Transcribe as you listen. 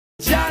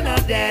Jah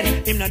not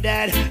dead, him not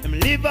dead, him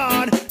live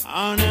on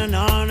and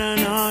on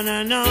and on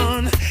and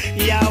on.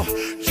 Yo,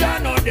 Jah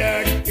not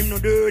dead, him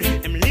not dead,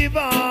 him live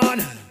on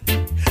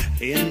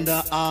in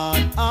the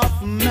heart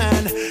of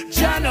man.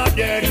 Jah not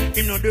dead,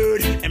 him not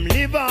dead, him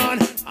live on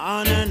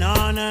and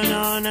on and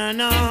on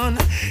and on.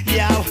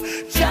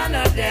 Yo, Jah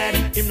not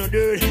dead, him not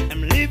dead,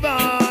 him live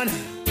on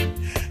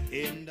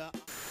in the.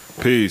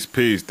 Peace,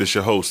 peace. This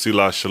your host,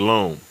 Selah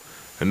Shalom.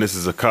 And this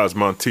is a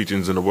Cosmon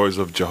Teachings in the words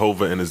of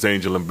Jehovah and his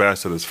angel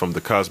ambassadors from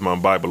the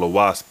Cosmon Bible,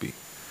 OAHSPE.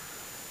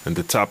 And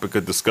the topic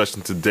of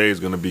discussion today is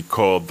going to be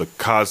called the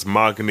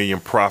Cosmogony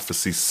and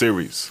Prophecy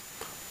Series,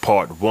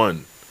 Part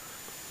 1,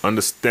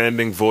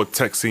 Understanding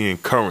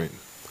Vortexian Current,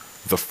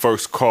 the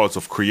First Cause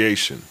of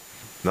Creation.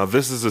 Now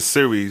this is a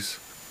series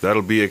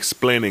that'll be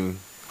explaining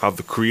how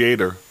the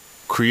Creator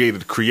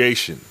created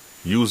creation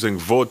using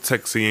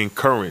Vortexian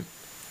current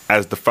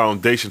as the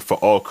foundation for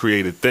all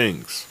created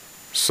things.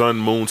 Sun,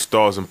 moon,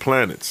 stars, and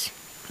planets.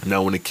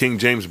 Now, in the King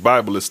James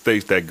Bible, it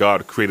states that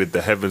God created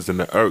the heavens and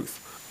the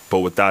earth, but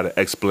without an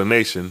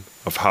explanation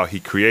of how he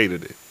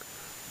created it.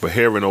 But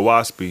here in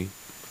OAHSPE,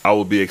 I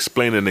will be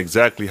explaining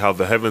exactly how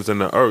the heavens and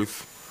the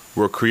earth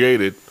were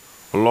created,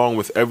 along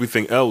with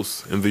everything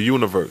else in the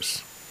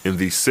universe, in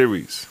these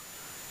series.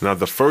 Now,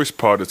 the first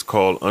part is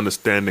called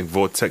Understanding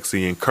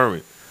Vortexian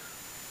Current,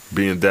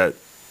 being that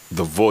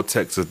the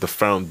vortex is the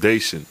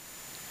foundation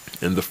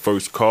and the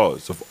first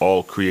cause of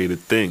all created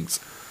things,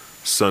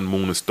 sun,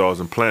 moon, and stars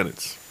and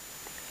planets.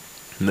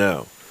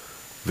 Now,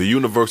 the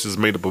universe is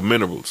made up of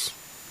minerals.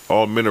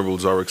 All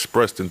minerals are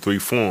expressed in three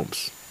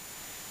forms: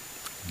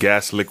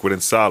 gas, liquid,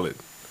 and solid.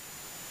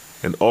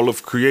 And all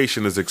of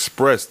creation is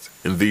expressed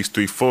in these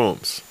three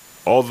forms.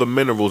 All the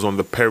minerals on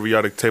the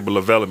periodic table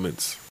of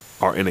elements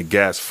are in a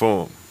gas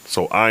form.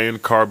 So iron,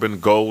 carbon,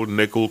 gold,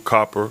 nickel,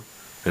 copper,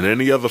 and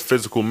any other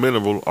physical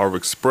mineral are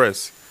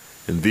expressed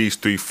in these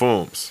three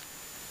forms: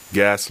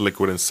 gas,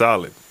 liquid, and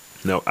solid.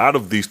 Now, out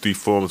of these three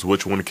forms,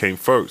 which one came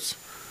first?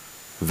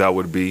 That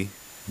would be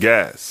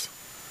gas.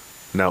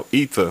 Now,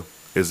 ether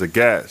is a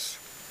gas,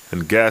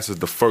 and gas is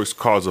the first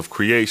cause of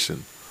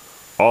creation.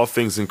 All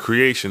things in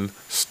creation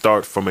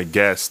start from a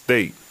gas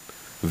state,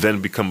 then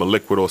become a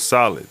liquid or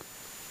solid,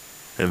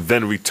 and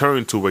then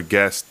return to a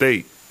gas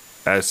state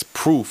as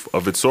proof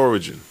of its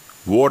origin.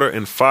 Water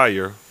and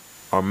fire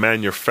are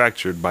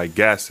manufactured by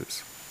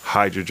gases: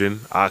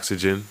 hydrogen,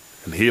 oxygen,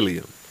 and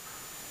helium.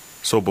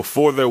 So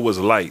before there was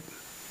light,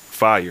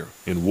 fire,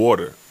 and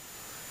water,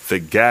 the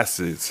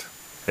gases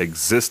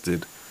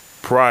existed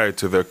prior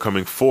to their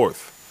coming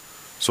forth.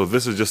 So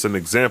this is just an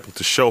example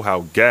to show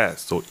how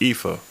gas, or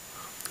ether,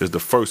 is the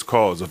first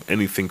cause of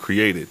anything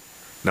created.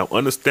 Now,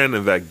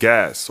 understanding that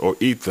gas, or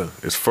ether,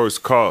 is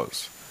first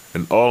cause,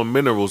 and all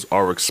minerals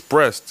are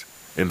expressed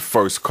in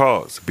first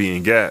cause,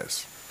 being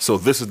gas. So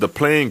this is the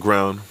playing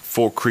ground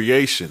for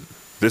creation.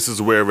 This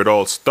is where it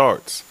all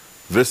starts.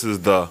 This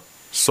is the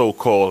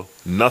so-called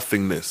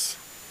nothingness,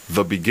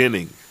 the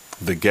beginning,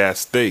 the gas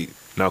state.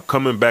 Now,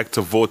 coming back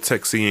to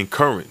Vortexian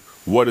current.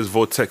 What is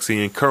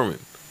Vortexian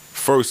current?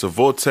 First, a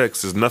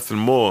vortex is nothing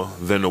more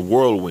than a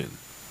whirlwind,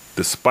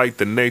 despite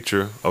the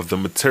nature of the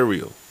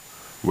material,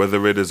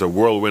 whether it is a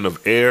whirlwind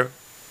of air,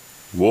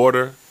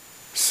 water,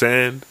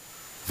 sand,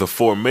 the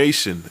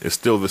formation is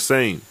still the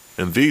same.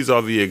 And these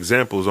are the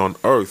examples on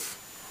Earth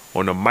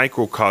on a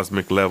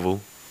microcosmic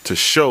level to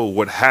show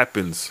what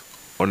happens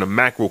on a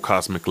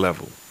macrocosmic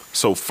level.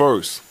 So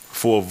first,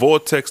 for a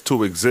vortex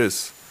to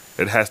exist,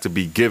 it has to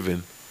be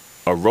given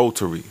a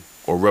rotary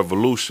or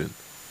revolution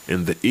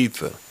in the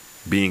ether,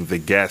 being the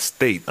gas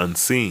state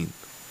unseen,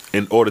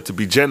 in order to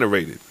be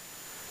generated.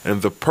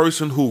 And the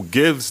person who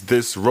gives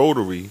this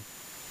rotary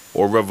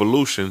or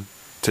revolution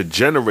to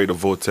generate a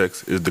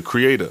vortex is the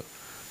Creator,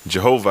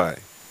 Jehovah.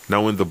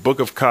 Now, in the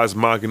book of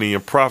Cosmogony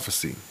and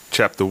Prophecy,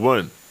 chapter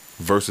 1,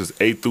 verses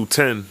 8 through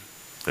 10,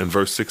 and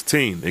verse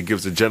 16, it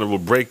gives a general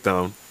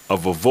breakdown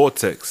of a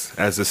vortex,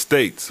 as it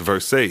states,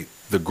 verse 8,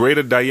 the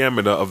greater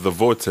diameter of the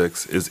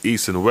vortex is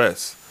east and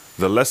west,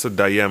 the lesser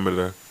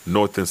diameter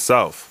north and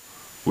south,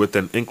 with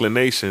an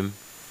inclination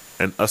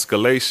and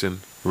oscillation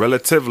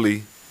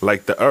relatively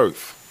like the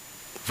earth.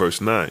 Verse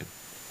 9,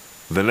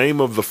 the name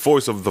of the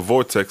force of the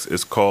vortex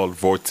is called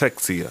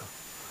Vortexia.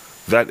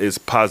 That is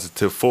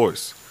positive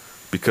force,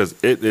 because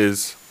it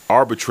is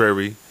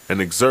arbitrary and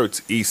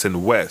exerts east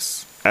and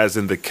west, as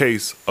in the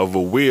case of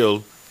a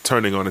wheel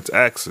turning on its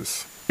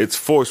axis. Its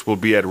force will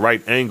be at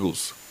right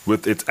angles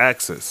with its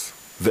axis,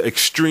 the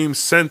extreme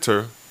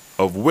center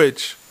of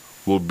which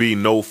will be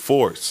no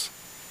force.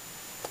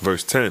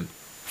 Verse 10,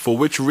 for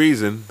which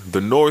reason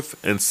the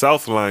north and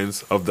south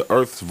lines of the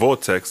Earth's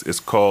vortex is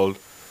called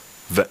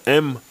the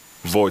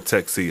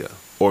M-vortexia,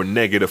 or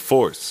negative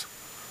force,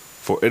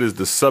 for it is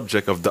the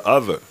subject of the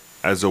other,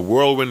 as a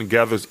whirlwind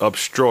gathers up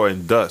straw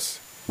and dust,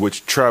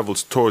 which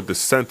travels toward the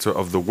center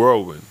of the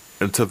whirlwind,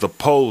 and to the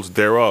poles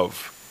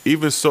thereof.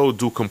 Even so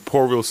do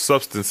corporeal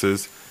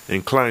substances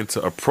incline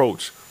to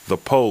approach the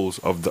poles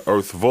of the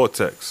earth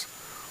vortex,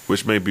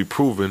 which may be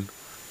proven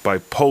by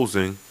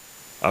posing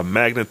a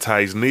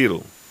magnetized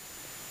needle.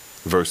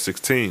 Verse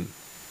 16.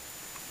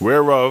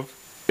 Whereof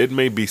it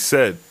may be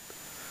said,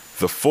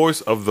 the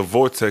force of the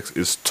vortex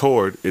is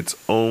toward its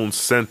own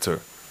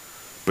center,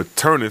 but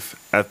turneth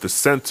at the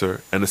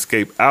center and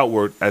escape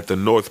outward at the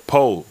north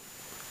pole,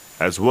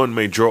 as one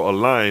may draw a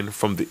line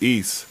from the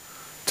east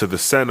to the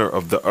center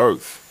of the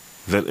earth,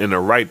 then in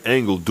a right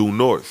angle due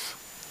north,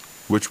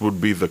 which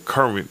would be the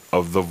current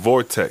of the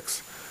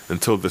vortex,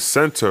 until the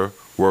center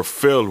were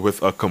filled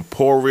with a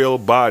corporeal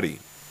body,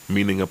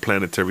 meaning a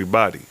planetary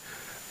body,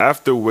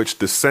 after which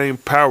the same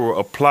power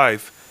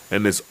applieth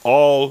and is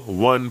all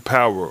one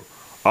power,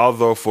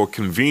 although for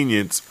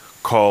convenience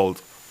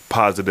called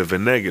positive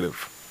and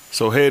negative.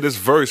 So here this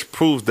verse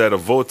proves that a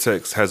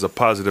vortex has a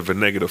positive and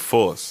negative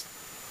force.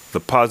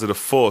 The positive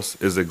force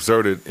is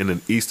exerted in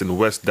an east and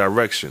west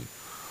direction,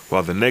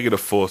 while the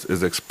negative force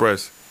is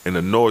expressed in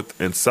a north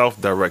and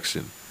south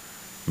direction,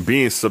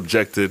 being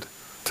subjected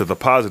to the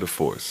positive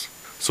force.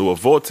 So a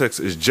vortex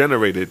is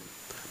generated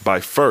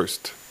by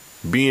first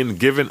being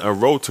given a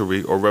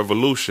rotary or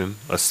revolution,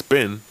 a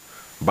spin,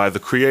 by the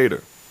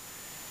Creator.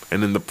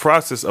 And in the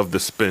process of the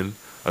spin,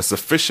 a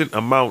sufficient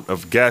amount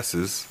of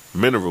gases,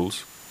 minerals,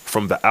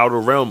 from the outer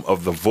realm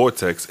of the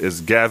vortex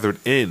is gathered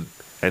in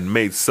and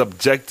made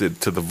subjected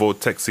to the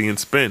Vortexian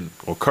spin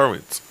or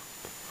currents.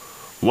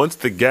 Once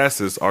the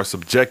gases are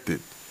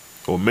subjected,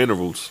 or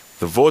minerals,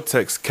 the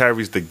vortex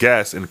carries the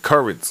gas in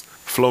currents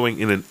flowing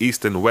in an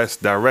east and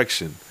west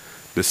direction,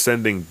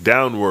 descending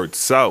downward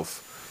south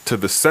to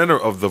the center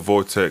of the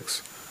vortex,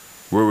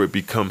 where it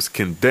becomes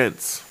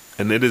condensed.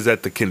 And it is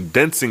at the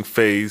condensing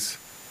phase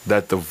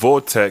that the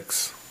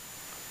vortex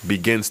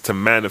begins to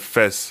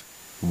manifest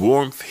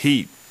warmth,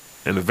 heat,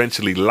 and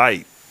eventually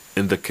light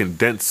in the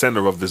condensed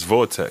center of this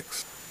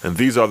vortex. And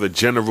these are the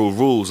general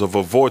rules of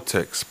a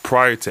vortex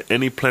prior to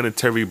any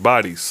planetary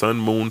body, sun,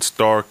 moon,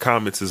 star,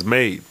 comets is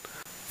made.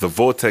 The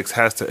vortex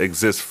has to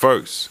exist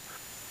first.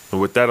 And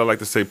with that, I'd like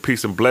to say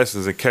peace and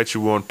blessings and catch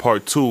you on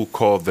part 2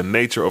 called The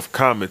Nature of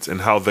Comets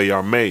and How They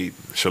Are Made.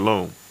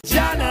 Shalom.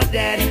 Jah not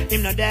dead,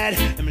 him not dead,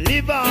 him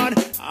live on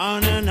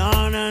and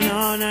on and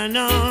on and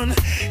on.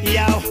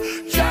 Yo,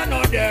 Jah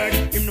not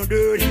dead, him not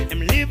dead,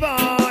 him live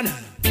on.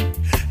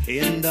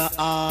 In the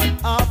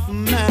heart of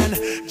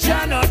man,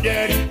 Jah not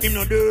dead, him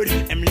not dead,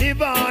 him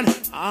live on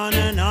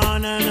and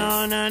on and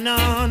on and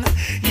on.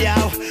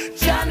 Yo,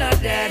 Jah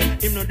not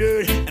dead, him not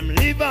dead, him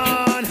live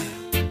on.